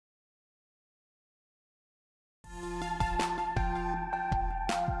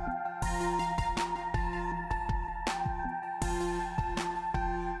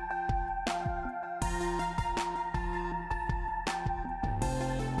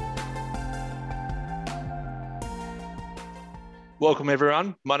Welcome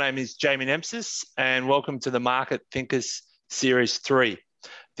everyone. My name is Jamie Nemsis and welcome to the Market Thinkers Series 3.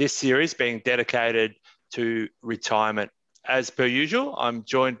 This series being dedicated to retirement. As per usual, I'm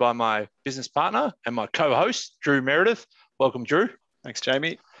joined by my business partner and my co-host, Drew Meredith. Welcome, Drew. Thanks,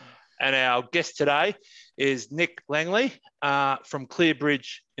 Jamie. And our guest today is Nick Langley from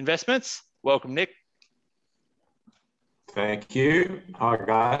ClearBridge Investments. Welcome, Nick. Thank you. Hi,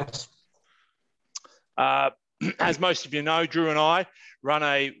 guys. As most of you know, Drew and I run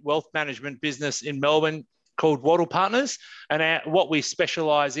a wealth management business in Melbourne called Wattle Partners, and what we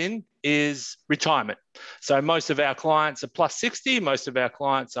specialise in is retirement. So most of our clients are plus 60, most of our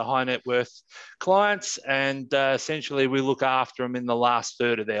clients are high net worth clients, and essentially we look after them in the last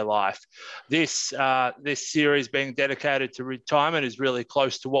third of their life. This series being dedicated to retirement is really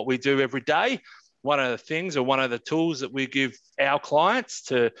close to what we do every day. One of the things or one of the tools that we give our clients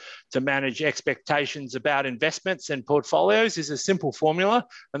to manage expectations about investments and portfolios is a simple formula,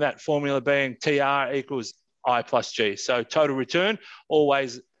 and that formula being TR equals I plus G. So total return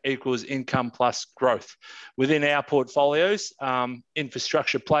always equals income plus growth. Within our portfolios,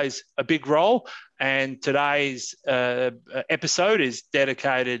 infrastructure plays a big role, and today's episode is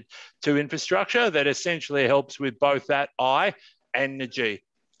dedicated to infrastructure that essentially helps with both that I and the G.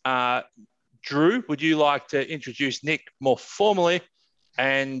 Drew, would you like to introduce Nick more formally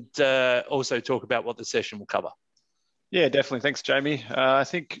and also talk about what the session will cover? Yeah, definitely. Thanks, Jamie. I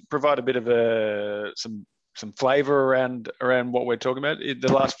think provide a bit of some flavour around what we're talking about. In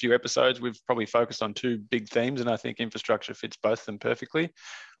the last few episodes, we've probably focused on two big themes, and I think infrastructure fits both of them perfectly.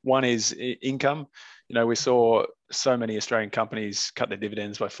 One is income. You know, we saw so many Australian companies cut their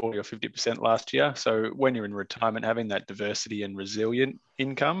dividends by 40 or 50% last year. So when you're in retirement, having that diversity and resilient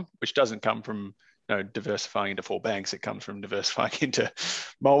income, which doesn't come from diversifying into 4 banks, it comes from diversifying into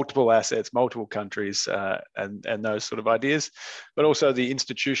multiple assets, multiple countries, and those sort of ideas, but also the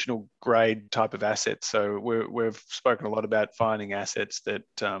institutional grade type of assets. So we've spoken a lot about finding assets that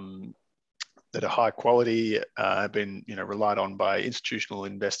are high quality, have been relied on by institutional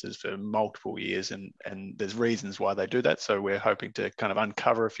investors for multiple years, and there's reasons why they do that. So we're hoping to kind of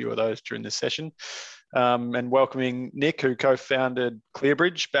uncover a few of those during this session. And welcoming Nick, who co-founded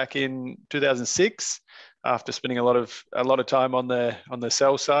ClearBridge back in 2006, after spending a lot of time on the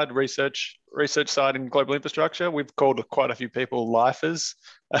sell side, research side in global infrastructure. We've called quite a few people lifers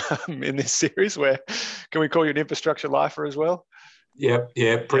in this series. Can we call you an infrastructure lifer as well? Yeah,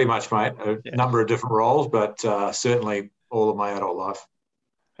 pretty much, mate. A number of different roles, but certainly all of my adult life.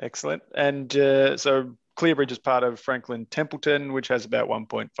 Excellent. And so ClearBridge is part of Franklin Templeton, which has about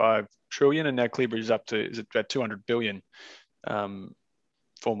 1.5 trillion, and now ClearBridge is up to about 200 billion.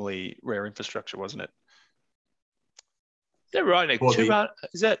 Formerly Rare Infrastructure, wasn't it? Is that right, Nick?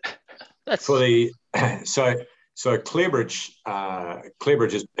 That's for the so ClearBridge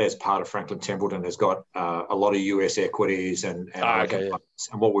as part of Franklin Templeton has got a lot of US equities and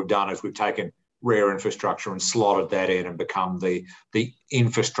what we've done is we've taken Rare Infrastructure and slotted that in and become the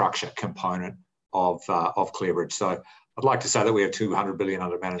infrastructure component of ClearBridge. So I'd like to say that we have 200 billion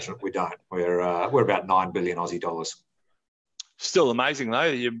under management. We don't. We're about 9 billion Aussie dollars. Still amazing, though.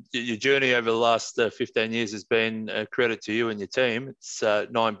 Your journey over the last 15 years has been a credit to you and your team. It's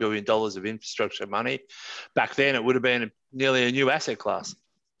 $9 billion of infrastructure money. Back then, it would have been nearly a new asset class.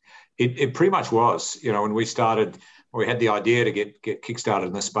 It pretty much was. When we started, we had the idea to get kickstarted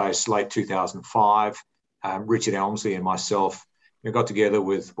in this space late 2005. Richard Elmsley and myself got together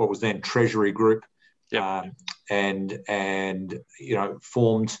with what was then Treasury Group, and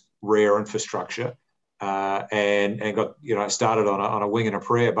formed Rare Infrastructure. And got started on a wing and a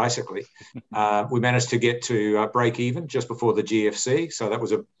prayer, basically. We managed to get to break even just before the GFC, so that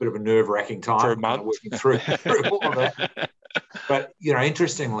was a bit of a nerve-wracking time for a month. Working through all of that. But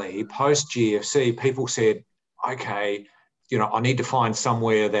interestingly, post GFC, people said, "Okay, I need to find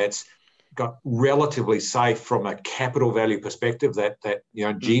somewhere that's got relatively safe from a capital value perspective, that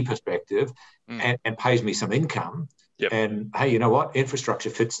G perspective, and pays me some income." Yep. And hey, you know what? Infrastructure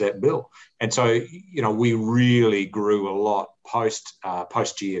fits that bill. And so, we really grew a lot post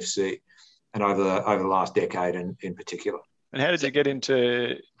GFC and over the last decade in particular. And how did you get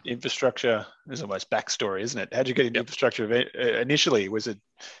into infrastructure? There's almost backstory, isn't it? How did you get into infrastructure initially? Was it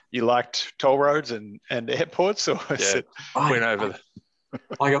you liked toll roads and airports, or was it went over?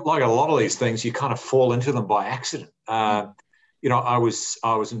 Like a lot of these things, you kind of fall into them by accident. I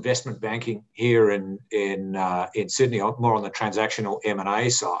was investment banking here in Sydney, more on the transactional M&A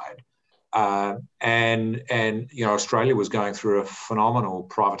side, and Australia was going through a phenomenal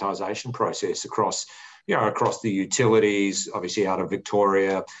privatisation process across across the utilities, obviously out of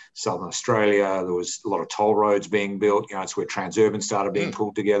Victoria, Southern Australia. There was a lot of toll roads being built. It's where Transurban started being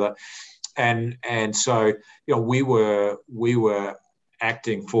pulled together. And so, we were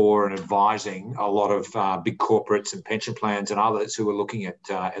acting for and advising a lot of big corporates and pension plans and others who were looking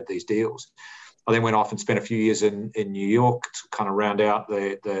at these deals. I then went off and spent a few years in New York to kind of round out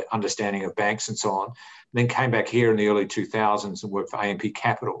the understanding of banks and so on. And then came back here in the early 2000s and worked for AMP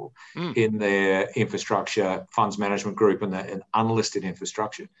Capital in their infrastructure funds management group and unlisted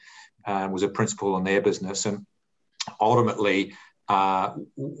infrastructure. Was a principal in their business. And ultimately,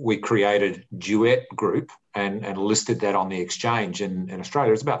 we created Duet Group and listed that on the exchange in Australia.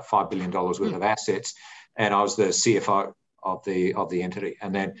 It was about $5 billion worth of assets. And I was the CFO of the entity,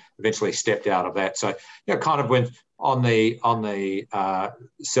 and then eventually stepped out of that. So, kind of went on the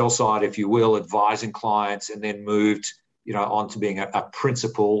sell side, if you will, advising clients, and then moved, on to being a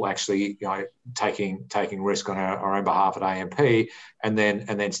principal, actually, taking risk on our own behalf at AMP, and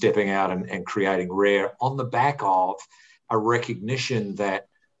then stepping out and creating Rare on the back of a recognition that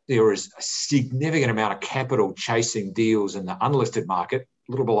there is a significant amount of capital chasing deals in the unlisted market,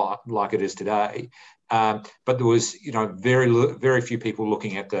 a little bit like it is today. But there was, very few people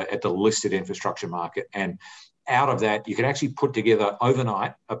looking at the listed infrastructure market. And out of that, you could actually put together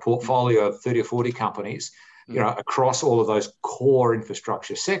overnight a portfolio of 30 or 40 companies, across all of those core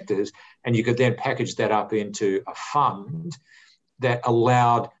infrastructure sectors. And you could then package that up into a fund that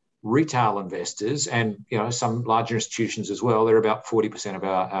allowed retail investors and, some larger institutions as well, they're about 40% of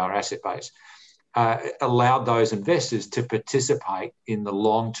our asset base, allowed those investors to participate in the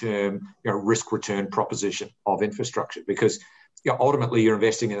long-term risk-return proposition of infrastructure, because ultimately you're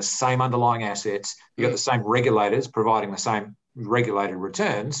investing in the same underlying assets, you've got the same regulators providing the same regulated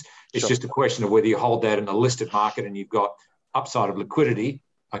returns. It's just a question of whether you hold that in the listed market and you've got upside of liquidity,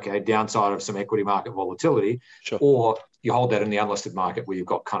 downside of some equity market volatility, or you hold that in the unlisted market where you've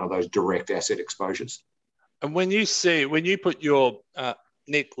got kind of those direct asset exposures. And when you put your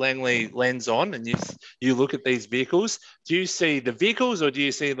Nick Langley lens on and you look at these vehicles, do you see the vehicles or do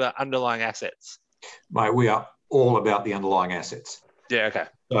you see the underlying assets? Mate, we are all about the underlying assets. Yeah, okay.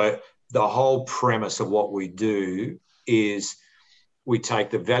 So the whole premise of what we do is we take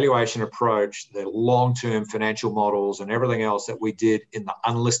the valuation approach, the long-term financial models and everything else that we did in the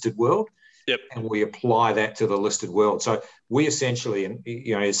unlisted world, and we apply that to the listed world. So we essentially, and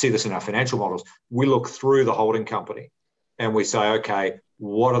you see this in our financial models, we look through the holding company and we say, okay,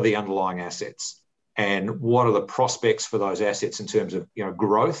 what are the underlying assets and what are the prospects for those assets in terms of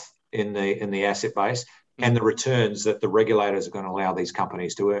growth in the asset base and the returns that the regulators are going to allow these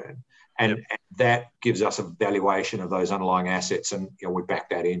companies to earn. And that gives us a valuation of those underlying assets, and we back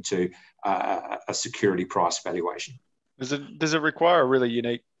that into a security price valuation. Does it require a really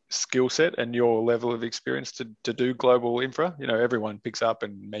unique skill set and your level of experience to do global infra? Everyone picks up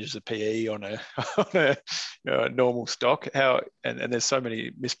and measures a PE on a normal stock. And there's so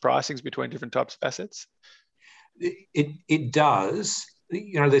many mispricings between different types of assets. It does.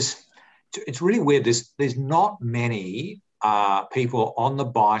 It's really weird. There's not many people on the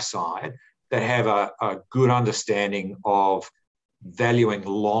buy side that have a good understanding of valuing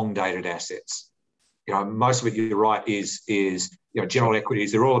long dated assets. Most of it, you're right, is general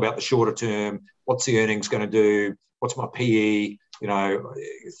equities. They're all about the shorter term. What's the earnings going to do? What's my PE?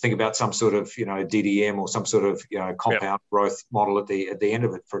 Think about some sort of DDM or some sort of compound growth model at the end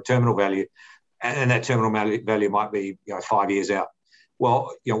of it for a terminal value, and that terminal value might be 5 years out.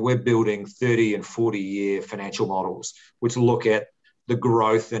 Well, we're building 30 and 40-year financial models which look at the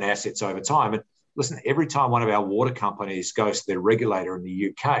growth in assets over time. And listen, every time one of our water companies goes to their regulator in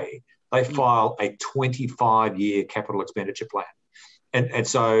the UK, they file a 25-year capital expenditure plan. And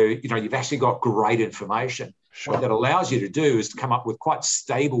so, you've actually got great information. What that allows you to do is to come up with quite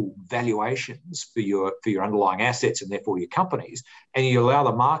stable valuations for your underlying assets and therefore your companies, and you allow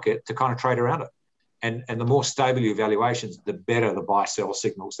the market to kind of trade around it. And the more stable your valuations, the better the buy-sell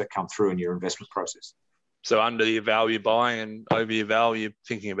signals that come through in your investment process. So under your value buying and over your value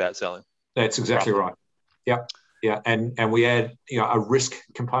thinking about selling. That's exactly right. Yeah. And we add a risk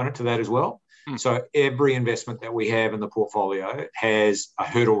component to that as well. So every investment that we have in the portfolio has a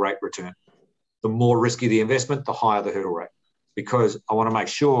hurdle rate return. The more risky the investment, the higher the hurdle rate, because I want to make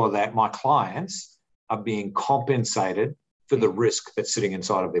sure that my clients are being compensated for the risk that's sitting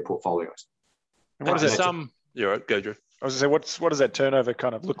inside of their portfolios. And what is that? You're right, go, Drew. I was going to say, what does that turnover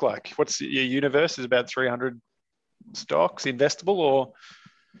kind of look like? What's your universe? Is about 300 stocks investable, or?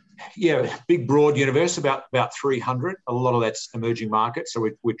 Yeah, big broad universe, about 300. A lot of that's emerging markets, so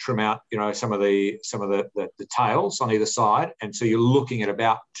we trim out some of the tails on either side, and so you're looking at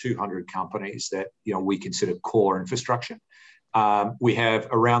about 200 companies that we consider core infrastructure. We have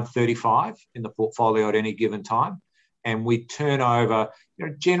around 35 in the portfolio at any given time, and we turn over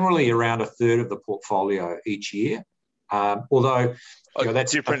generally around a third of the portfolio each year. Although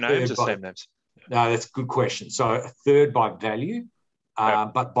that's different names or same names. No, that's a good question. So a third by value.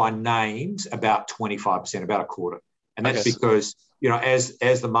 But by names, about 25%, about a quarter. And that's because,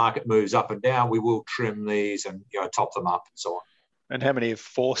 as the market moves up and down, we will trim these and, top them up and so on. And how many have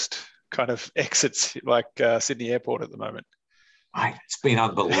forced kind of exits like Sydney Airport at the moment? Mate, it's been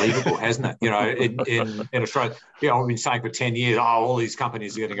unbelievable, hasn't it? In Australia, I've been saying for 10 years, all these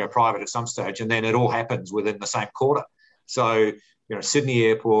companies are going to go private at some stage, and then it all happens within the same quarter. So, Sydney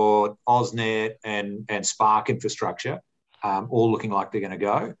Airport, AusNet and Spark Infrastructure, all looking like they're going to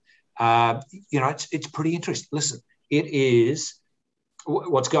go. It's pretty interesting. Listen, it is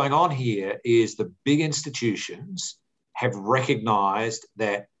what's going on here is the big institutions have recognised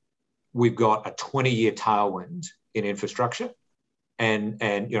that we've got a 20-year tailwind in infrastructure, and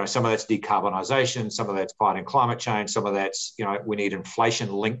some of that's decarbonisation, some of that's fighting climate change, some of that's we need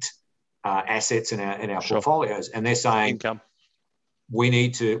inflation-linked assets in our portfolios, and they're saying income. We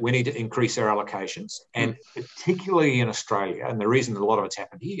need to increase our allocations, and particularly in Australia. And the reason a lot of it's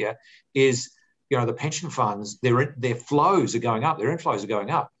happened here is, the pension funds, their flows are going up, their inflows are going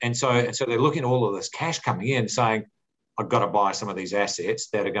up, and so they're looking at all of this cash coming in, saying, I've got to buy some of these assets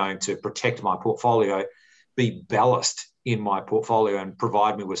that are going to protect my portfolio, be ballast in my portfolio, and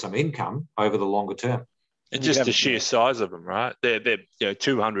provide me with some income over the longer term. And just the sheer size of them, right? They're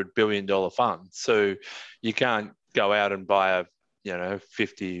 $200 billion funds, so you can't go out and buy a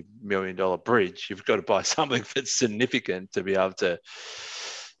 $50 million bridge. You've got to buy something that's significant to be able to,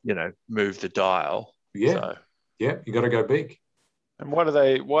 move the dial. Yeah. So. Yeah. You got to go big. And why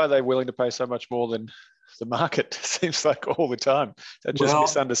are they willing to pay so much more than the market? Seems like all the time. That's just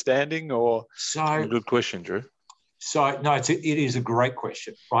misunderstanding or? So good question, Drew. So no, it is a great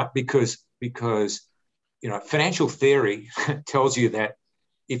question, right? Because financial theory tells you that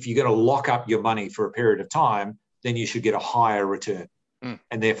if you're going to lock up your money for a period of time, then you should get a higher return.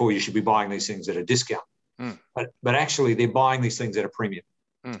 And therefore you should be buying these things at a discount. But actually they're buying these things at a premium,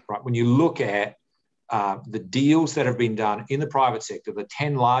 right? When you look at the deals that have been done in the private sector, the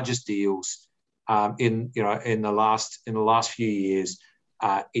 10 largest deals in the last few years,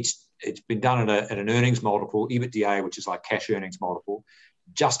 it's been done at an earnings multiple, EBITDA, which is like cash earnings multiple,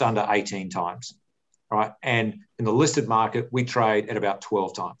 just under 18 times, right? And in the listed market, we trade at about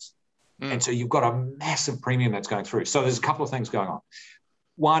 12 times. And so you've got a massive premium that's going through. So there's a couple of things going on.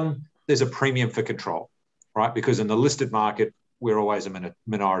 One, there's a premium for control, right? Because in the listed market, we're always a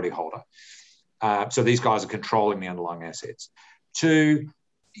minority holder. So these guys are controlling the underlying assets. Two,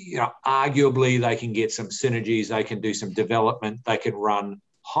 arguably they can get some synergies. They can do some development. They can run,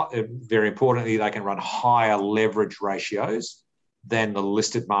 very importantly, they can run higher leverage ratios than the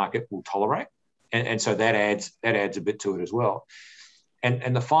listed market will tolerate. And so that adds a bit to it as well.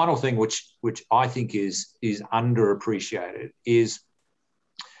 And the final thing, which I think is underappreciated, is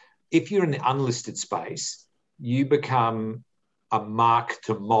if you're in the unlisted space, you become a mark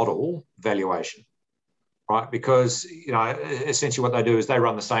to model valuation, right? Because essentially what they do is they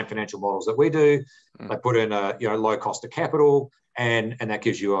run the same financial models that we do. They put in a low cost of capital, and that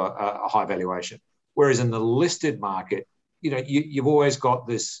gives you a high valuation. Whereas in the listed market, you've always got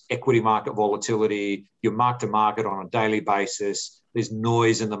this equity market volatility. You're mark to market on a daily basis. There's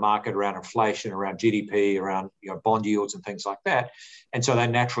noise in the market around inflation, around GDP, around bond yields and things like that. And so they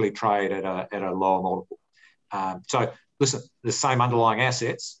naturally trade at a lower multiple. So listen, the same underlying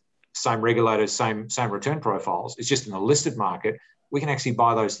assets, same regulators, same return profiles. It's just in the listed market, we can actually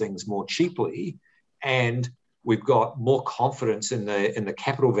buy those things more cheaply, and we've got more confidence in the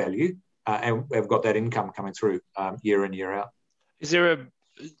capital value, and we've got that income coming through year in, year out. Is there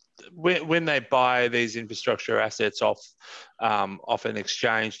when they buy these infrastructure assets off an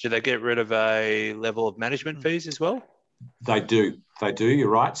exchange, do they get rid of a level of management fees as well? They do. You're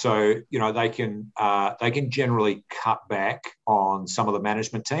right. So they can generally cut back on some of the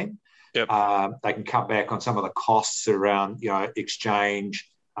management team. Yep. They can cut back on some of the costs around exchange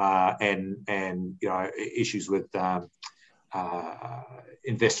and issues with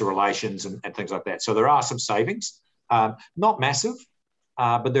investor relations and things like that. So there are some savings, not massive.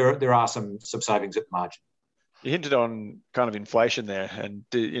 But there are some savings at the margin. You hinted on kind of inflation there, and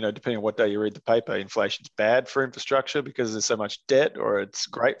depending on what day you read the paper, inflation's bad for infrastructure because there's so much debt, or it's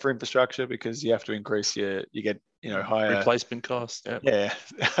great for infrastructure because you have to increase you get higher replacement costs. Yeah.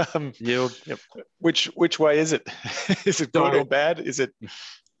 Yield. Yep. Which way is it? Is it good or bad? Is it?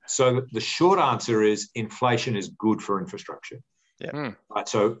 So the short answer is inflation is good for infrastructure. Yeah. Right.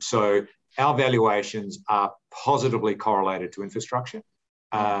 So our valuations are positively correlated to infrastructure.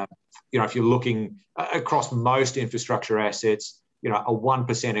 If you're looking across most infrastructure assets, a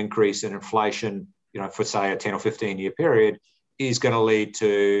 1% increase in inflation, for say a 10 or 15 year period, is going to lead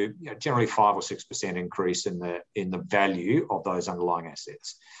to generally 5 or 6% increase in the value of those underlying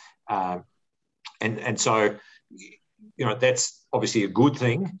assets, and so that's obviously a good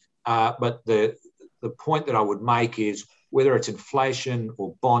thing. But the point that I would make is whether it's inflation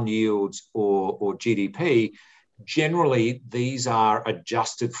or bond yields or GDP. Generally, these are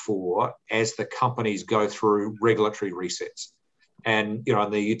adjusted for as the companies go through regulatory resets. And,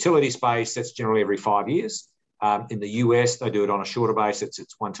 in the utility space, that's generally every 5 years. In the US, they do it on a shorter basis.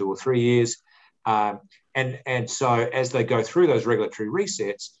 It's 1, 2, or 3 years. And so as they go through those regulatory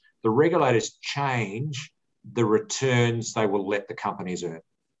resets, the regulators change the returns they will let the companies earn.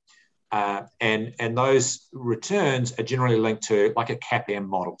 And those returns are generally linked to like a CAPM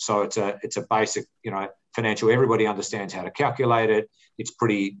model. So it's a basic, financial. Everybody understands how to calculate it. It's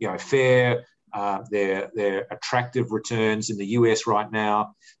pretty, fair. They're attractive returns in the US right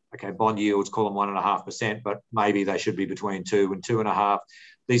now. Okay, bond yields, call them 1.5%, but maybe they should be between 2 and 2.5.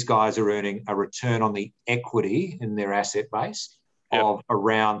 These guys are earning a return on the equity in their asset base of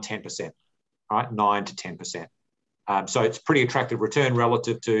around 10%, right? 9 to 10%. So it's pretty attractive return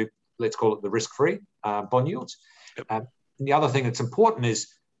relative to, let's call it the risk-free bond yields. And the other thing that's important is,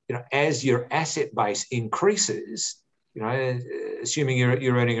 as your asset base increases, assuming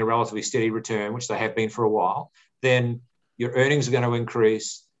you're earning a relatively steady return, which they have been for a while, then your earnings are going to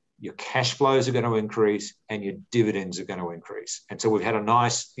increase, your cash flows are going to increase, and your dividends are going to increase. And so we've had a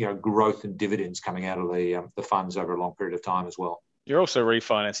nice, growth in dividends coming out of the funds over a long period of time as well. You're also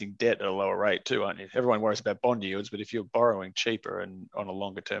refinancing debt at a lower rate too, aren't you? Everyone worries about bond yields, but if you're borrowing cheaper and on a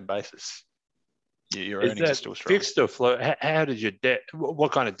longer term basis, your earnings are still strong. Fixed or float? How does your debt?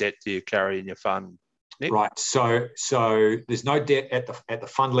 What kind of debt do you carry in your fund, Nick? Right. So there's no debt at the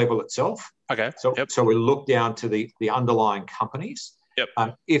fund level itself. Okay. So we look down to the underlying companies.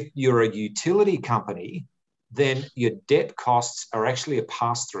 Yep. If you're a utility company, then your debt costs are actually a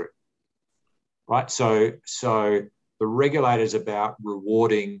pass-through. Right. So the regulator's about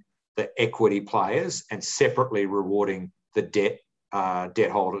rewarding the equity players and separately rewarding the debt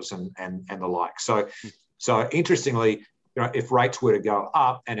holders and the like. So interestingly, if rates were to go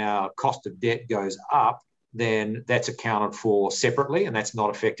up and our cost of debt goes up, then that's accounted for separately, and that's not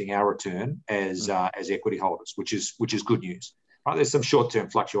affecting our return as equity holders, which is good news. Right? There's some short-term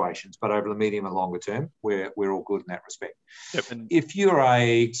fluctuations, but over the medium and longer term, we're all good in that respect. Yep. If you're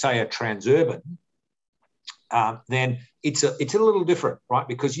a Transurban, then it's a little different, right?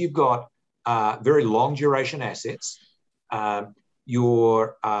 Because you've got very long duration assets.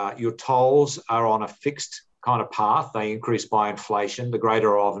 Your tolls are on a fixed kind of path. They increase by inflation, the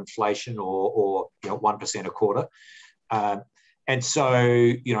greater of inflation, or 1% a quarter. And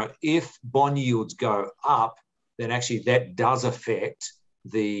so if bond yields go up, then actually that does affect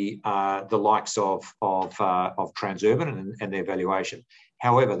the likes of Transurban and their valuation.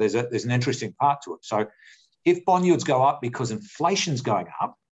 However, there's an interesting part to it. So if bond yields go up because inflation's going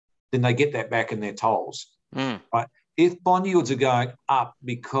up, then they get that back in their tolls. Right? If bond yields are going up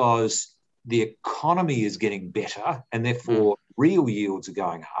because the economy is getting better and therefore real yields are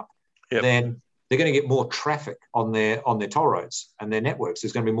going up, then they're going to get more traffic on their toll roads and their networks.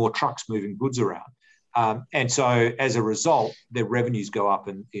 There's going to be more trucks moving goods around. And so as a result, their revenues go up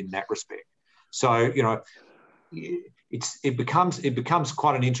in that respect. So, it becomes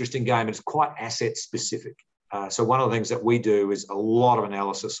quite an interesting game. It's quite asset specific. So one of the things that we do is a lot of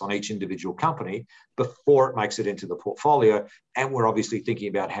analysis on each individual company before it makes it into the portfolio. And we're obviously thinking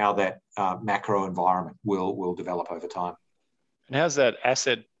about how that macro environment will develop over time. And how's that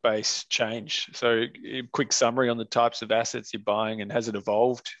asset base change? So a quick summary on the types of assets you're buying, and has it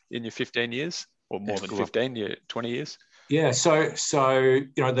evolved in your 15 years or more than 15, 20 years? Yeah. So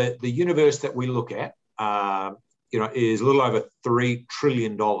the universe that we look at, is a little over $3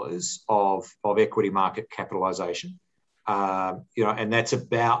 trillion of equity market capitalization, and that's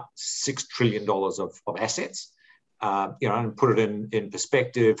about $6 trillion of assets. And put it in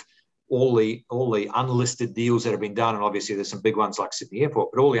perspective, all the unlisted deals that have been done, and obviously there's some big ones like Sydney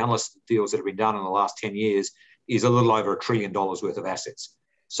Airport, but all the unlisted deals that have been done in the last 10 years is a little over $1 trillion worth of assets.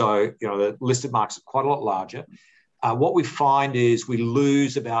 So, the listed markets are quite a lot larger. What we find is we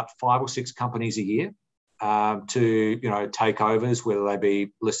lose about 5 or 6 companies a year to, takeovers, whether they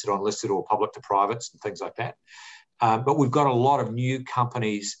be listed on listed or public to privates and things like that. But we've got a lot of new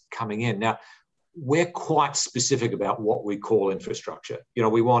companies coming in. Now, we're quite specific about what we call infrastructure.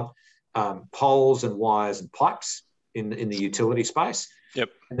 We want poles and wires and pipes in the utility space. Yep.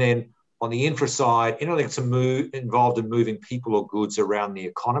 And then on the infra side, anything that's involved in moving people or goods around the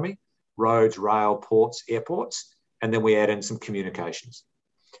economy, roads, rail, ports, airports, and then we add in some communications.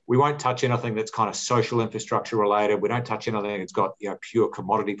 We won't touch anything that's kind of social infrastructure related. We don't touch anything that's got pure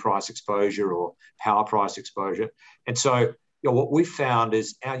commodity price exposure or power price exposure. And so what we've found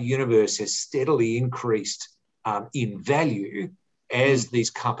is our universe has steadily increased in value as these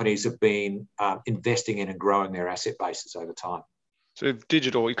companies have been investing in and growing their asset bases over time. So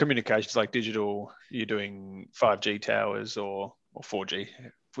digital communications, like digital, you're doing 5G towers or 4G,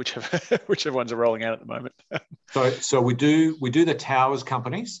 whichever ones are rolling out at the moment. So we do the towers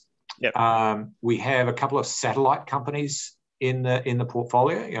companies. Yep. We have a couple of satellite companies in the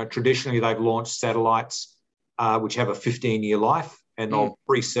portfolio. Traditionally they've launched satellites which have a 15-year life, and they'll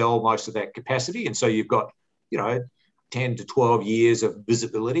pre-sell most of that capacity, and so you've got 10 to 12 years of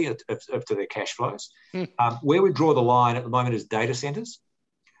visibility to their cash flows. Where we draw the line at the moment is data centers.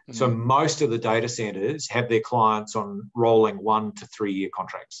 So most of the data centers have their clients on rolling 1 to 3 year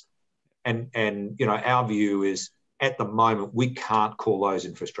contracts. And our view is at the moment, we can't call those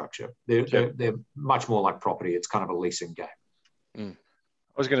infrastructure. They're much more like property. It's kind of a leasing game.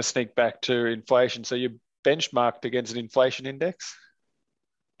 I was going to sneak back to inflation. So you're benchmarked against an inflation index.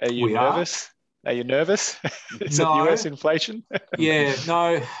 Are you nervous? Are you nervous? Is it US inflation? Yeah,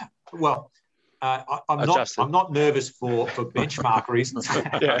 no. Well, I'm not nervous for benchmark reasons.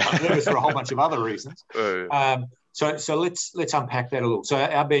 I'm nervous for a whole bunch of other reasons. So let's unpack that a little. So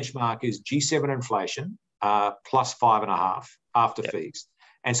our benchmark is G7 inflation plus 5.5 after fees.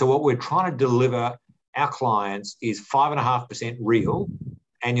 And so what we're trying to deliver our clients is 5.5% real,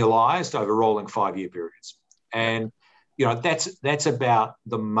 annualized over rolling 5-year periods. And that's about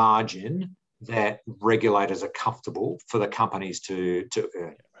the margin that regulators are comfortable for the companies to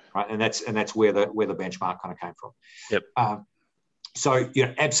earn. Right, and that's where the benchmark kind of came from. Yep. So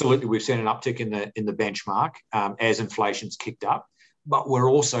absolutely, we've seen an uptick in the benchmark as inflation's kicked up, but we're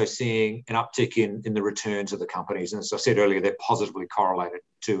also seeing an uptick in the returns of the companies. And as I said earlier, they're positively correlated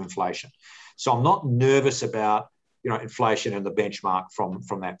to inflation. So I'm not nervous about inflation and the benchmark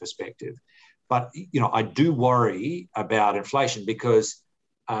from that perspective, but I do worry about inflation because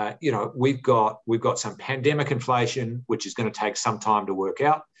we've got some pandemic inflation, which is going to take some time to work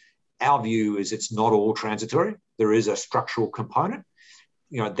out. Our view is it's not all transitory. There is a structural component,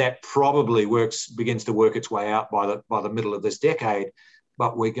 that probably begins to work its way out by the middle of this decade.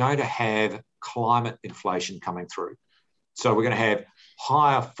 But we're going to have climate inflation coming through. So we're going to have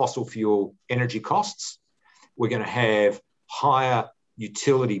higher fossil fuel energy costs. We're going to have higher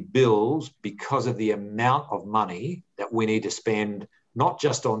utility bills because of the amount of money that we need to spend, not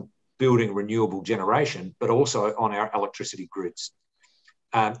just on building renewable generation, but also on our electricity grids.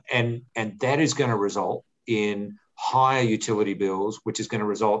 And that is going to result in higher utility bills, which is going to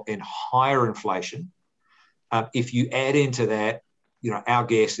result in higher inflation. If you add into that, our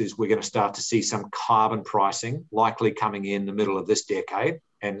guess is we're going to start to see some carbon pricing likely coming in the middle of this decade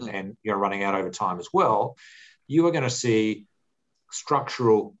and running out over time as well. You are going to see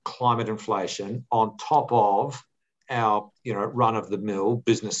structural climate inflation on top of our run-of-the-mill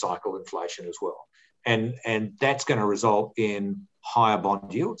business cycle inflation as well. And that's going to result in higher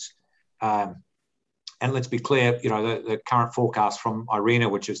bond yields. And let's be clear, the current forecast from IRENA,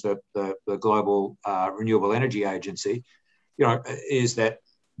 which is the global renewable energy agency, is that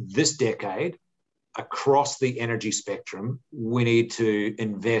this decade, across the energy spectrum, we need to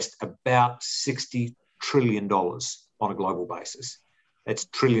invest about $60 trillion on a global basis. That's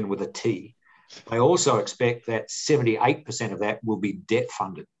trillion with a T. They also expect that 78% of that will be debt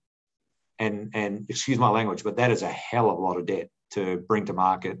funded. And excuse my language, but that is a hell of a lot of debt to bring to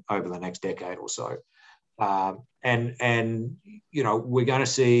market over the next decade or so. We're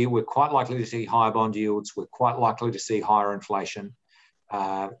quite likely to see higher bond yields. We're quite likely to see higher inflation.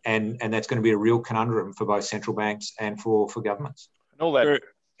 And that's going to be a real conundrum for both central banks and for governments. And all that. You're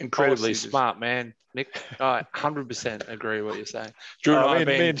incredibly smart, man, Nick. I 100% agree with what you're saying. Drew and I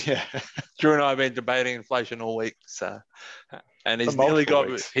have been debating inflation all week. So, and he's nearly got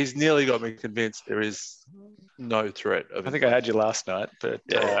me convinced there is no threat of inflation. I think I had you last night, but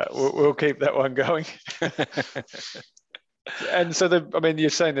we'll keep that one going. And so, you're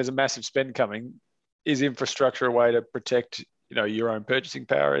saying there's a massive spend coming. Is infrastructure a way to protect your own purchasing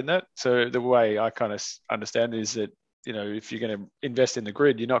power in that. So the way I kind of understand it is that, if you're going to invest in the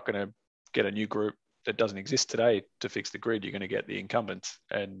grid, you're not going to get a new group that doesn't exist today to fix the grid. You're going to get the incumbents,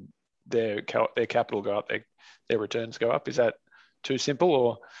 and their capital go up, their returns go up. Is that too simple,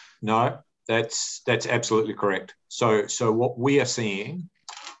 or? No, that's absolutely correct. So what we are seeing,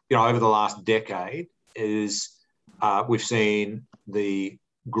 over the last decade is we've seen the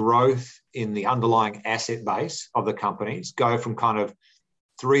growth in the underlying asset base of the companies go from kind of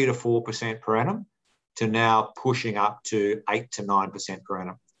 3 to 4% per annum to now pushing up to 8 to 9% per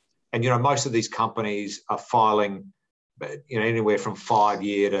annum. And, most of these companies are filing, anywhere from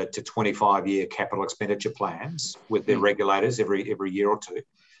 5-year to 25-year capital expenditure plans with their regulators every year or two.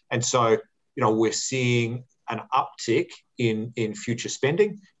 And so, we're seeing an uptick in future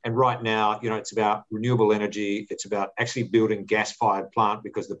spending. And right now, it's about renewable energy. It's about actually building gas-fired plant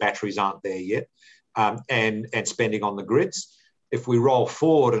because the batteries aren't there yet, and spending on the grids. If we roll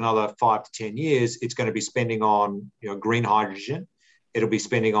forward another 5 to 10 years, it's going to be spending on, green hydrogen. It'll be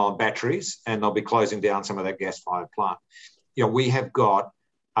spending on batteries, and they'll be closing down some of that gas-fired plant. We have got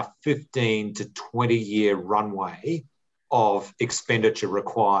a 15 to 20-year runway of expenditure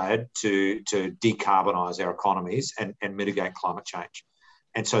required to decarbonise our economies and mitigate climate change.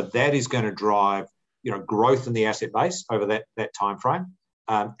 And so that is going to drive, growth in the asset base over that time frame,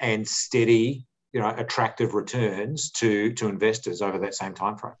 and steady, attractive returns to investors over that same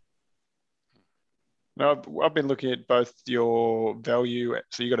time frame. Now, I've been looking at both your value,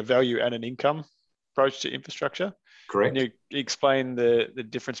 so you've got a value and an income approach to infrastructure. Correct. Can you explain the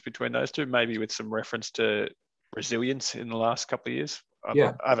difference between those two, maybe with some reference to resilience in the last couple of years?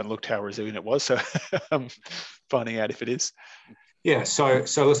 I haven't looked how resilient it was, so I'm finding out if it is. Yeah, so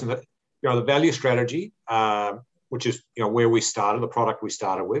listen, the value strategy, which is where we started, the product we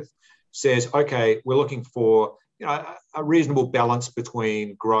started with, says, okay, we're looking for a reasonable balance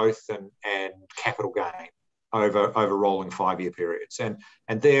between growth and capital gain over rolling 5-year periods,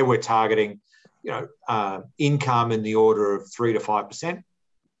 and there we're targeting income in the order of 3 to 5%,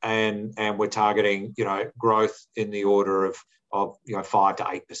 and we're targeting growth in the order of 5 to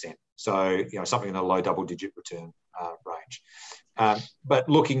 8%. So something in the low double-digit return range, but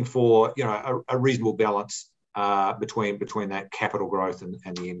looking for a reasonable balance between that capital growth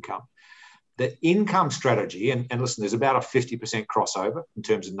and the income. The income strategy, and listen, there's about a 50% crossover in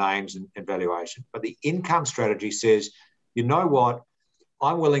terms of names and valuation, but the income strategy says, you know what,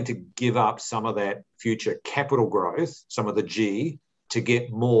 I'm willing to give up some of that future capital growth, some of the G, to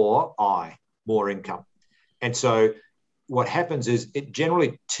get more income. And so what happens is it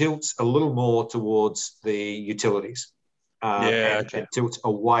generally tilts a little more towards the utilities. It tilts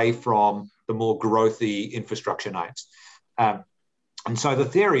away from the more growthy infrastructure names. And so the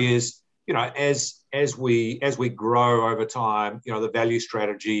theory is, as we grow over time, the value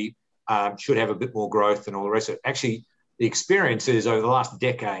strategy should have a bit more growth than all the rest of it. Actually, the experience is over the last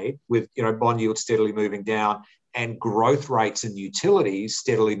decade with, bond yields steadily moving down and growth rates in utilities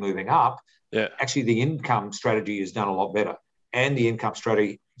steadily moving up, actually the income strategy has done a lot better. And the income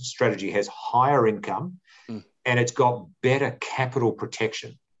strategy has higher income, and it's got better capital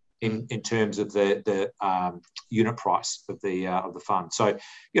protection in terms of the unit price of the fund. So,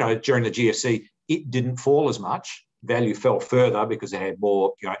 during the GFC, it didn't fall as much. Value fell further because it had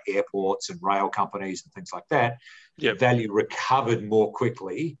more, airports and rail companies and things like that. Yep. Value recovered more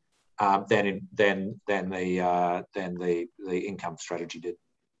quickly than the income strategy did.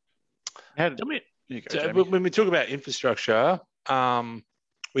 When we talk about infrastructure,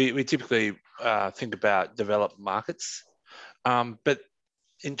 we typically think about developed markets, but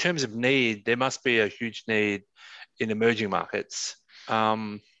in terms of need, there must be a huge need in emerging markets.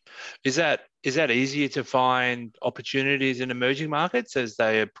 Is that easier to find opportunities in emerging markets as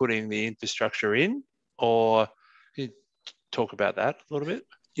they are putting the infrastructure in, or can you talk about that a little bit?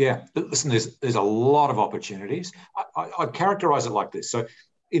 Yeah, listen, there's a lot of opportunities. I'd characterise it like this. So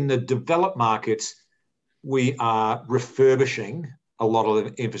in the developed markets, we are refurbishing a lot of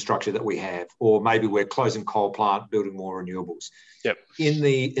the infrastructure that we have, or maybe we're closing coal plant, building more renewables. Yep. In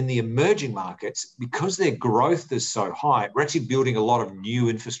the emerging markets, because their growth is so high, we're actually building a lot of new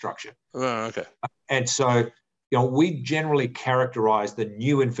infrastructure. Oh, okay. And so, we generally characterise the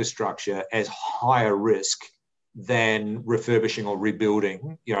new infrastructure as higher risk than refurbishing or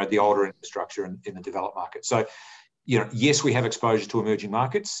rebuilding, the older infrastructure in the developed market. So, yes, we have exposure to emerging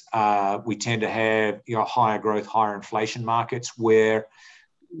markets. We tend to have, higher growth, higher inflation markets where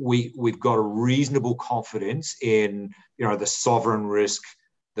we've got a reasonable confidence in, the sovereign risk,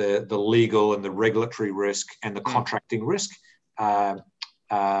 the legal and the regulatory risk, and the contracting risk, of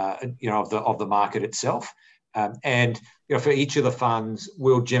the market itself. And for each of the funds,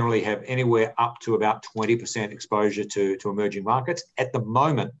 we'll generally have anywhere up to about 20% exposure to emerging markets. At the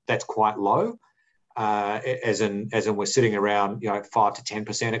moment, that's quite low, as in we're sitting around 5 to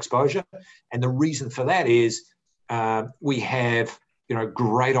 10% exposure. And the reason for that is we have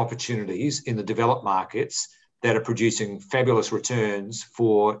great opportunities in the developed markets that are producing fabulous returns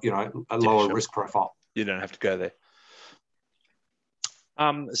for a lower risk profile. You don't have to go there.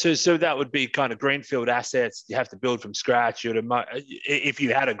 So that would be kind of greenfield assets. You have to build from scratch. If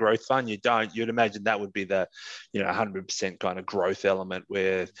you had a growth fund, you'd imagine that would be the 100% kind of growth element,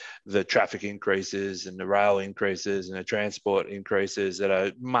 where the traffic increases and the rail increases and the transport increases at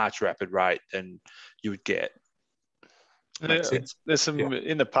a much rapid rate than you would get. There's some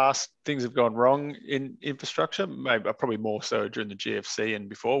in the past, things have gone wrong in infrastructure, maybe probably more so during the GFC and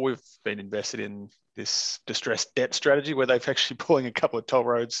before. We've been invested in this distressed debt strategy where they've actually pulling a couple of toll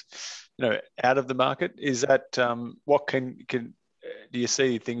roads out of the market. Is that what can do you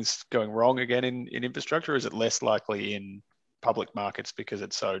see things going wrong again in infrastructure, or is it less likely in public markets because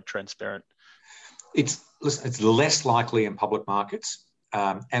it's so transparent? It's less likely in public markets,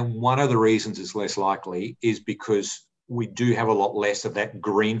 and one of the reasons it's less likely is because we do have a lot less of that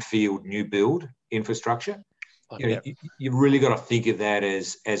greenfield new build infrastructure. You've really got to think of that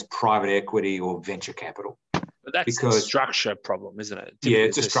as private equity or venture capital. But that's a structure problem, isn't it? Typically,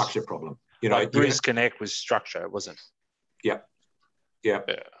 it's a structure problem. Bruce Connect was structure, it wasn't. Yeah.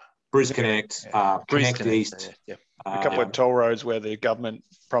 Bruce Connect, Connect East. A couple of toll roads where the government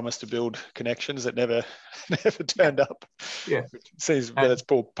promised to build connections that never turned up. Yeah. It seems that it's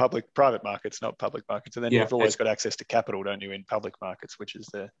private markets, not public markets. And then you've always got access to capital, don't you, in public markets, which is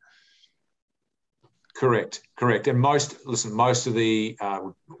the... Correct. And most of the,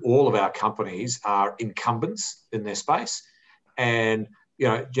 all of our companies are incumbents in their space. And,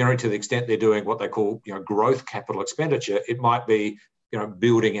 generally to the extent they're doing what they call, growth capital expenditure, it might be,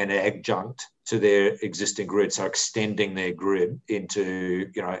 building an adjunct to their existing grid, so extending their grid into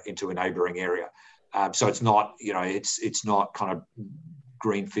a neighbouring area. So it's not, it's not kind of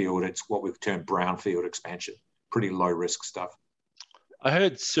greenfield. It's what we've termed brownfield expansion. Pretty low risk stuff. I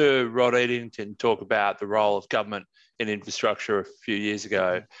heard Sir Rod Eddington talk about the role of government in infrastructure a few years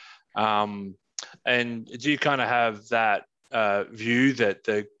ago. And do you kind of have that view that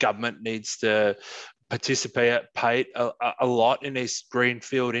the government needs to participate a lot in this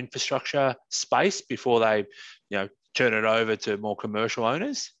greenfield infrastructure space before they, turn it over to more commercial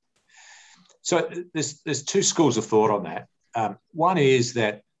owners? So there's two schools of thought on that. One is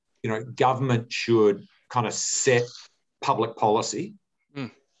that government should kind of set public policy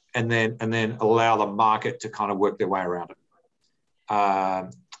and then allow the market to kind of work their way around it.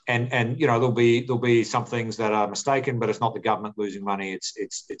 And there'll be some things that are mistaken, but it's not the government losing money.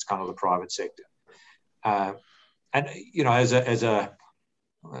 It's kind of the private sector. And as a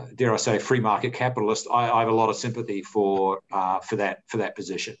dare I say free market capitalist, I have a lot of sympathy for that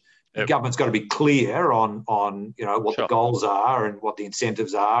position. Yep. The government's got to be clear on what the goals are and what the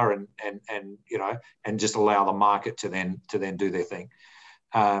incentives are, and just allow the market to then do their thing.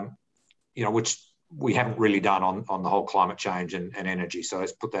 Which we haven't really done on the whole climate change and energy. So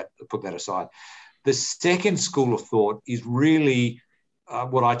let's put that aside. The second school of thought is really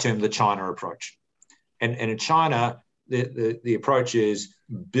what I term the China approach. And in China, the approach is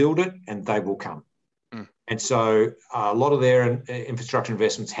build it and they will come. And so a lot of their infrastructure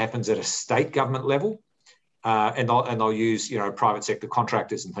investments happens at a state government level, and they'll use private sector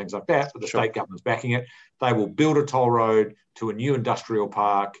contractors and things like that. But the state government's backing it. They will build a toll road to a new industrial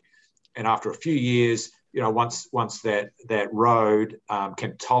park, and after a few years, once that road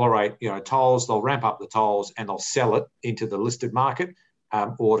can tolerate tolls, they'll ramp up the tolls and they'll sell it into the listed market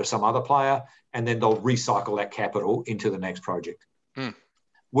or to some other player, and then they'll recycle that capital into the next project.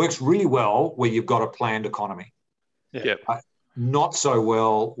 Works really well where you've got a planned economy. Yeah. Not so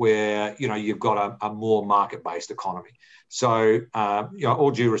well where you've got a more market-based economy. So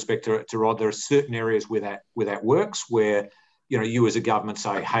all due respect to Rod, there are certain areas where that works, where you as a government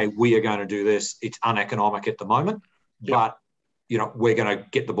say, hey, we are going to do this. It's uneconomic at the moment, but we're going to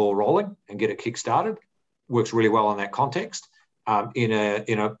get the ball rolling and get it kick-started. Works really well in that context. In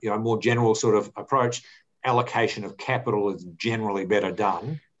a more general sort of approach, allocation of capital is generally better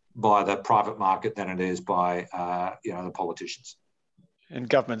done by the private market than it is by the politicians. And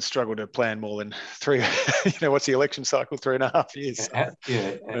governments struggle to plan more than three. What's the election cycle? 3.5 years.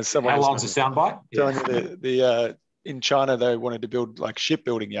 How long's the soundbite? Telling you in China, they wanted to build like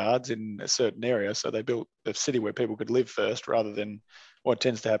shipbuilding yards in a certain area. So they built a city where people could live first, rather than what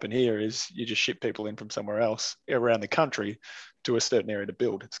tends to happen here is you just ship people in from somewhere else around the country to a certain area to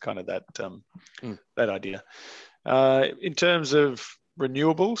build. It's kind of that that idea. In terms of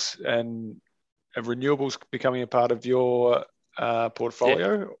renewables and renewables becoming a part of your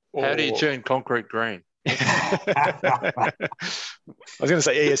portfolio, how do you turn concrete green? I was going to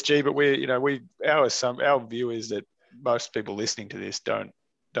say ESG, but our view is that most people listening to this don't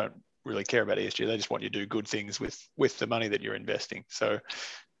really care about ESG. They just want you to do good things with the money that you're investing. So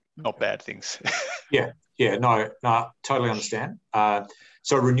not bad things. No, totally understand. So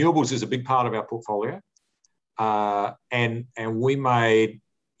renewables is a big part of our portfolio, and we made,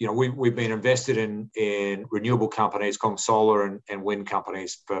 we've been invested in renewable companies, solar and wind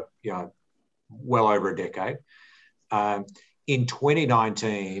companies for well over a decade. In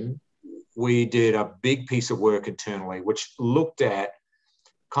 2019, we did a big piece of work internally, which looked at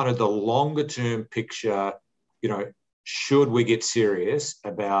kind of the longer term picture. Should we get serious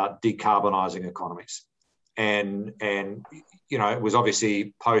about decarbonising economies? And it was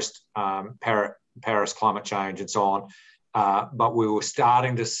obviously post Paris climate change and so on, but we were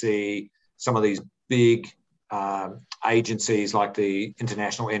starting to see some of these big agencies like the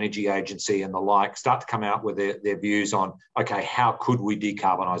International Energy Agency and the like start to come out with their views on, okay, how could we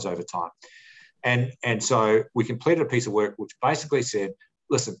decarbonise over time? And so we completed a piece of work which basically said,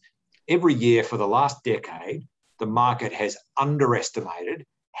 listen, every year for the last decade, the market has underestimated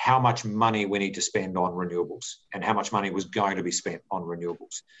how much money we need to spend on renewables and how much money was going to be spent on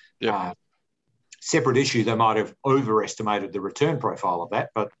renewables. Yep. Separate issue, they might have overestimated the return profile of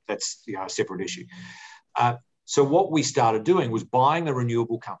that, but that's a separate issue. So what we started doing was buying the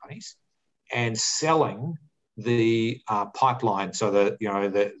renewable companies and selling the pipeline, so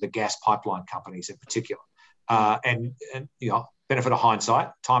the gas pipeline companies in particular. And benefit of hindsight,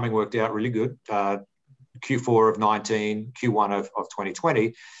 timing worked out really good. Q4 of 19, Q1 of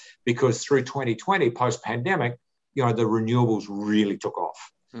 2020, because through 2020, post-pandemic, the renewables really took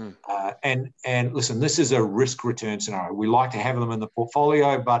off. And listen, this is a risk return scenario. We like to have them in the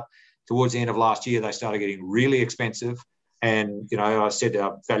portfolio, but towards the end of last year, they started getting really expensive. And, I said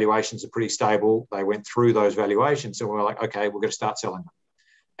our valuations are pretty stable. They went through those valuations. So we're like, okay, we're going to start selling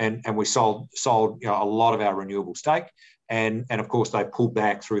them. And we sold a lot of our renewable stake. And of course, they pulled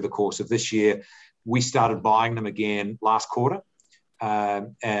back through the course of this year. We started buying them again last quarter.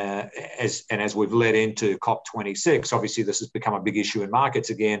 As we've led into COP26, obviously this has become a big issue in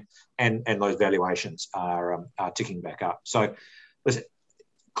markets again, and those valuations are ticking back up. So listen,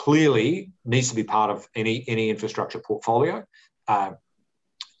 clearly needs to be part of any infrastructure portfolio.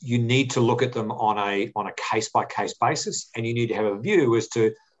 You need to look at them on a case-by-case basis, and you need to have a view as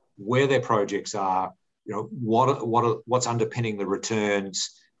to where their projects are, what's underpinning the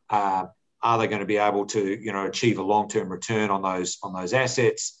returns. Are they going to be able to, achieve a long-term return on those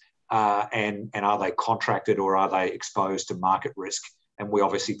assets? And are they contracted, or are they exposed to market risk? And we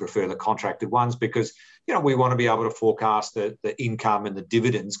obviously prefer the contracted ones because, we want to be able to forecast the income and the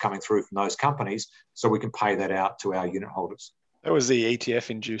dividends coming through from those companies so we can pay that out to our unit holders. That was the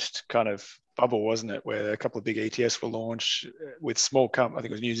ETF-induced kind of bubble, wasn't it? Where a couple of big ETFs were launched with small I think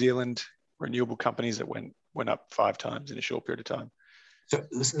it was New Zealand renewable companies that went up 5 times in a short period of time. So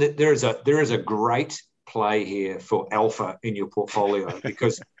listen, there is a great play here for alpha in your portfolio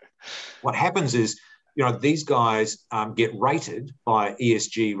because what happens is, these guys get rated by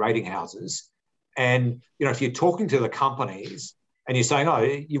ESG rating houses. And, if you're talking to the companies and you're saying, oh,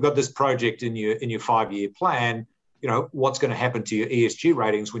 you've got this project in your 5-year plan, what's going to happen to your ESG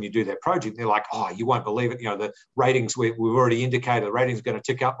ratings when you do that project? They're like, oh, you won't believe it. The ratings, we've already indicated the ratings are going to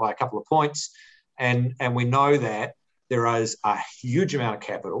tick up by a couple of points. And we know that there is a huge amount of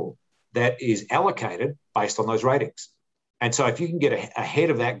capital that is allocated based on those ratings. And so if you can get ahead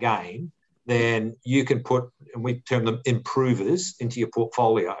of that game, then you can put, and we term them improvers, into your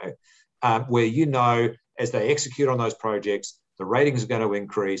portfolio, where as they execute on those projects, the ratings are going to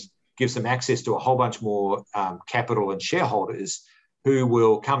increase, gives them access to a whole bunch more capital and shareholders who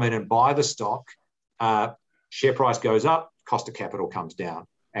will come in and buy the stock. Share price goes up, cost of capital comes down.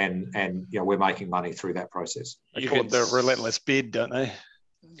 And we're making money through that process. They call it the relentless bid, don't they?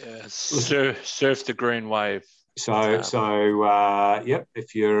 Yeah, surf the green wave. Yep.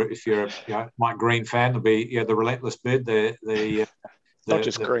 If you're a Mike Green fan, there'll be the relentless bid. Not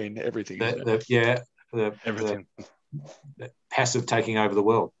just green, everything. Everything. The passive taking over the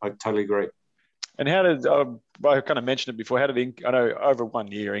world. I totally agree. And how did I kind of mentioned it before? How did I know over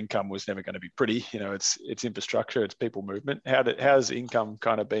 1 year income was never going to be pretty. It's infrastructure, it's people movement. How's income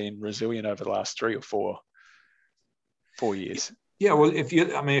kind of been resilient over the last 3 or 4? 4 years? Yeah, well, if you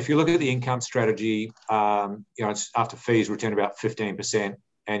look at the income strategy, it's after fees returned about 15%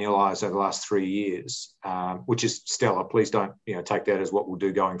 annualized over the last 3 years, which is stellar. Please don't take that as what we'll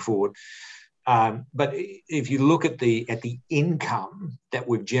do going forward. But if you look at the income that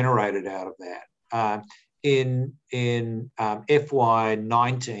we've generated out of that, in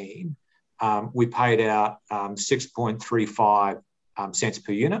FY19, we paid out 6.35 cents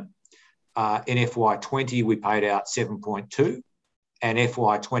per unit. In FY20, we paid out 7.2, and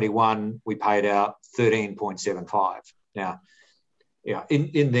FY21 we paid out 13.75. Now,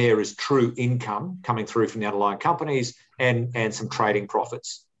 in there is true income coming through from the underlying companies and some trading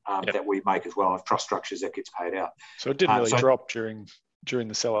profits that we make as well of trust structures that gets paid out. So it didn't really drop during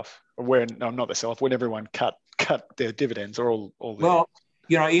the sell-off, or not the sell-off, when everyone cut their dividends or all their... Well,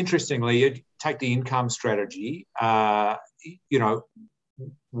 interestingly, you take the income strategy,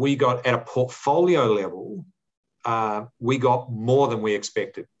 we got at a portfolio level, we got more than we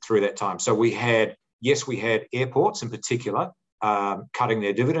expected through that time. So we had airports in particular cutting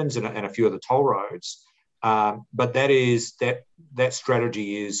their dividends and a few of the toll roads. But that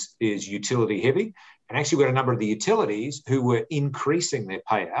strategy is utility heavy. And actually we've got a number of the utilities who were increasing their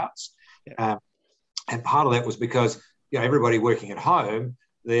payouts. And part of that was because everybody working at home,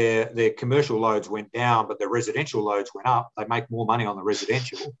 their commercial loads went down, but their residential loads went up. They make more money on the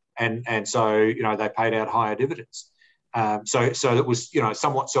residential, and so they paid out higher dividends. So it was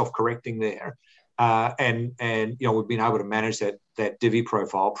somewhat self-correcting there, and we've been able to manage that divvy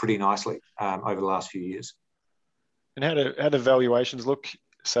profile pretty nicely over the last few years. And how do valuations look,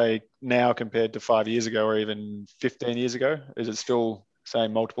 say, now compared to 5 years ago or even 15 years ago? Is it still, say,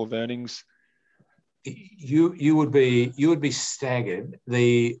 multiple of earnings? You would be staggered.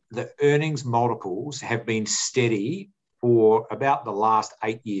 The earnings multiples have been steady for about the last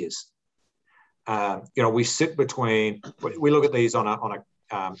 8 years. We sit between. We look at these on a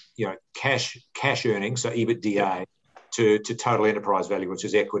cash earnings, so EBITDA to total enterprise value, which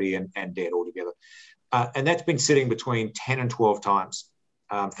is equity and debt altogether, and that's been sitting between 10 and 12 times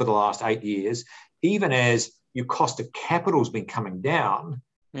for the last 8 years. Even as your cost of capital has been coming down.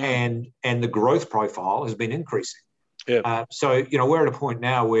 And the growth profile has been increasing. So we're at a point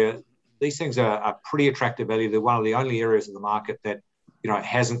now where these things are pretty attractive value. They're one of the only areas of the market that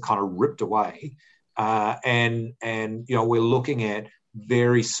hasn't kind of ripped away, and we're looking at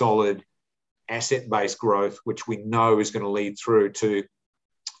very solid asset-based growth, which we know is going to lead through to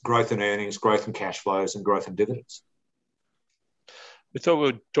growth in earnings, growth in cash flows, and growth in dividends. We thought we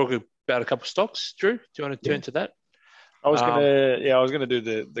would talk about a couple of stocks. Drew, do you want to turn to that? I was gonna do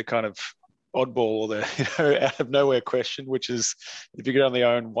the kind of oddball or the out of nowhere question, which is if you could only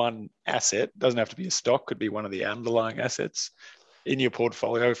own one asset, doesn't have to be a stock, could be one of the underlying assets in your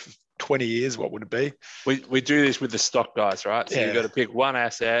portfolio for 20 years, what would it be? We do this with the stock guys, right? So you've got to pick one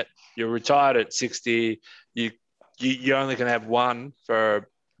asset. You're retired at 60. You only can have one for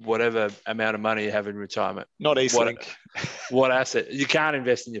whatever amount of money you have in retirement. Not Eastlink. What asset? You can't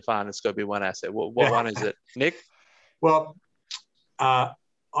invest in your fund. It's got to be one asset. What one is it, Nick? Well,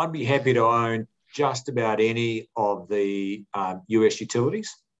 I'd be happy to own just about any of the US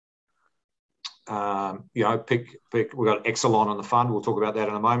utilities. We've got Exelon on the fund. We'll talk about that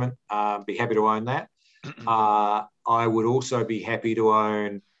in a moment. Be happy to own that. I would also be happy to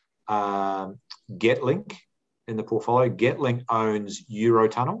own GetLink in the portfolio. GetLink owns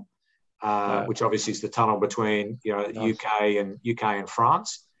Eurotunnel, which obviously is the tunnel between UK and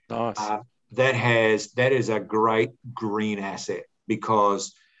France. Nice. That is a great green asset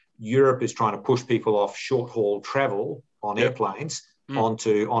because Europe is trying to push people off short haul travel on airplanes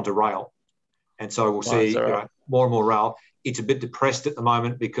onto rail, and so we'll see more and more rail. It's a bit depressed at the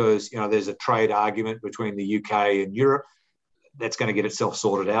moment because there's a trade argument between the UK and Europe. That's going to get itself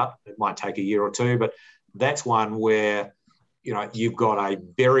sorted out. It might take a year or two, but that's one where you've got a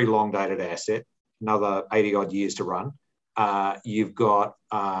very long dated asset, another 80 odd years to run. You've got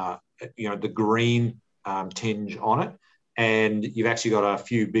the green tinge on it, and you've actually got a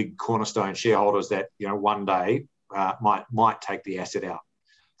few big cornerstone shareholders that one day might take the asset out.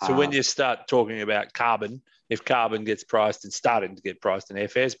 So when you start talking about carbon, if carbon gets priced and starting to get priced in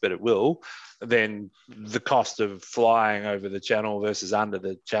airfares, but it will, then the cost of flying over the channel versus under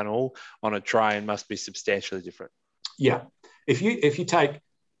the channel on a train must be substantially different. Yeah, if you take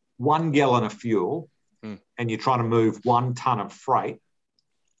 1 gallon of fuel and you're trying to move 1 ton of freight,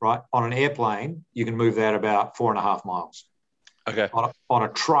 right, on an airplane, you can move that about 4.5 miles. Okay. On a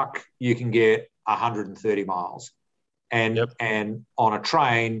truck, you can get 130 miles. And on a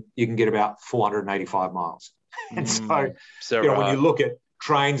train, you can get about 485 miles. And so when you look at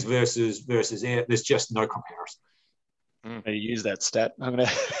trains versus air, there's just no comparison. I'm going to use that stat. I'm going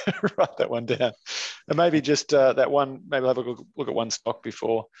to write that one down. And maybe just that one, maybe I'll have a look at one stock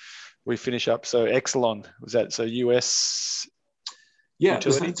before we finish up. So Exelon, was that so US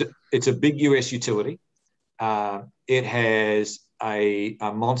utility? It's a big US utility. It has a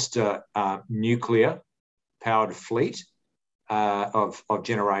monster nuclear powered fleet of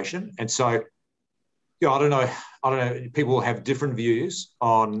generation. And so, I don't know. People have different views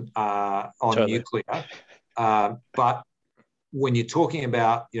on nuclear, but when you're talking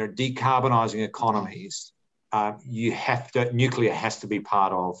about decarbonising economies, nuclear has to be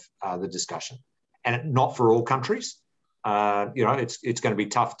part of the discussion, and not for all countries. It's going to be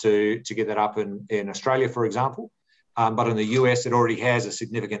tough to get that up in Australia, for example, but in the US, it already has a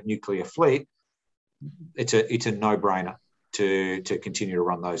significant nuclear fleet. It's a no-brainer to continue to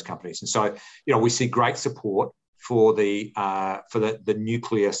run those companies, and so we see great support for the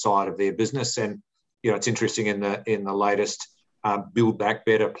nuclear side of their business. And it's interesting in the latest Build Back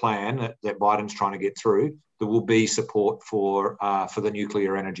Better plan that Biden's trying to get through, there will be support for the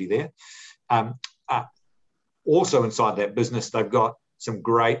nuclear energy there. Also inside that business, they've got some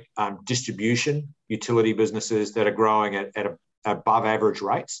great distribution utility businesses that are growing at above average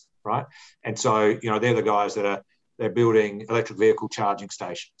rates, right? And so they're the guys that they're building electric vehicle charging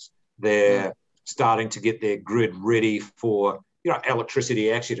stations. They're starting to get their grid ready for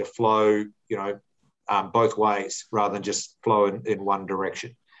electricity actually to flow both ways rather than just flow in one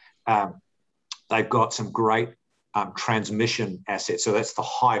direction. They've got some great transmission assets. So that's the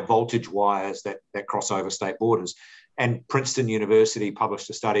high voltage wires that cross over state borders. And Princeton University published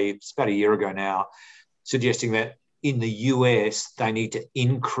a study, it's about a year ago now, suggesting that in the US, they need to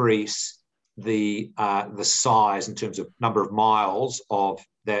increase the size in terms of number of miles of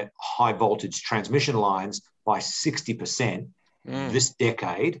that high voltage transmission lines by 60% this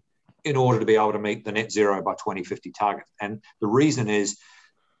decade in order to be able to meet the net zero by 2050 target. And the reason is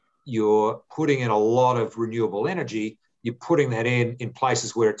you're putting in a lot of renewable energy. You're putting that in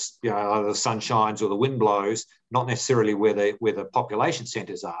places where it's either the sun shines or the wind blows, not necessarily where the population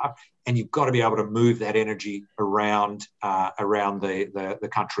centres are. And you've got to be able to move that energy around the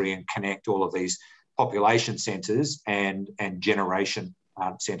country and connect all of these population centres and generation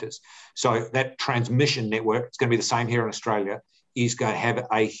centres. So that transmission network, it's going to be the same here in Australia, is going to have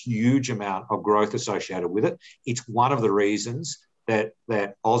a huge amount of growth associated with it. It's one of the reasons that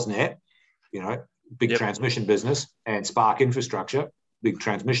AusNet, big transmission business, and Spark Infrastructure, big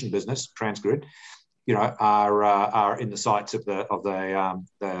transmission business, Transgrid, are in the sights of the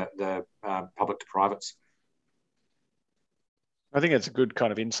public to privates. I think it's a good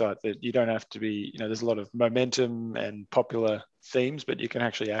kind of insight that you don't have to be, there's a lot of momentum and popular themes, but you can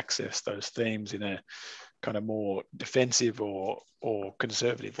actually access those themes in a kind of more defensive or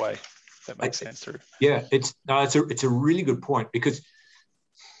conservative way. That makes sense through. Yeah, it's a really good point, because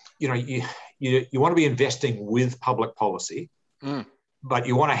you want to be investing with public policy, but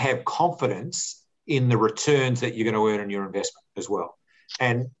you want to have confidence in the returns that you're going to earn on your investment as well.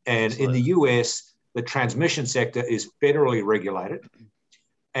 And in the US, the transmission sector is federally regulated,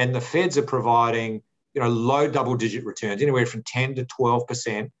 and the feds are providing low double-digit returns, anywhere from 10 to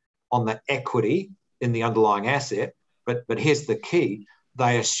 12% on the equity in the underlying asset. But here's the key: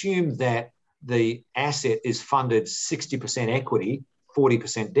 they assume that the asset is funded 60% equity,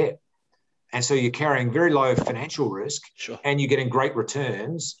 40% debt. And so you're carrying very low financial risk, and you're getting great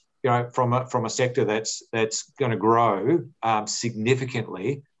returns, from a sector that's going to grow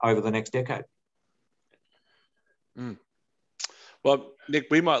significantly over the next decade. Well, Nick,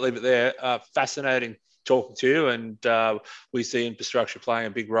 we might leave it there. Fascinating talking to you, and we see infrastructure playing a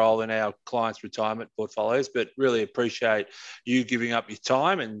big role in our clients' retirement portfolios, but really appreciate you giving up your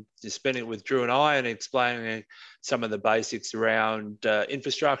time and just spending it with Drew and I and explaining some of the basics around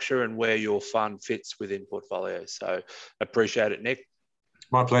infrastructure and where your fund fits within portfolios. So appreciate it, Nick.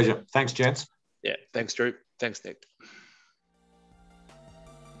 My pleasure. Thanks, gents. Yeah, thanks, Drew. Thanks, Nick.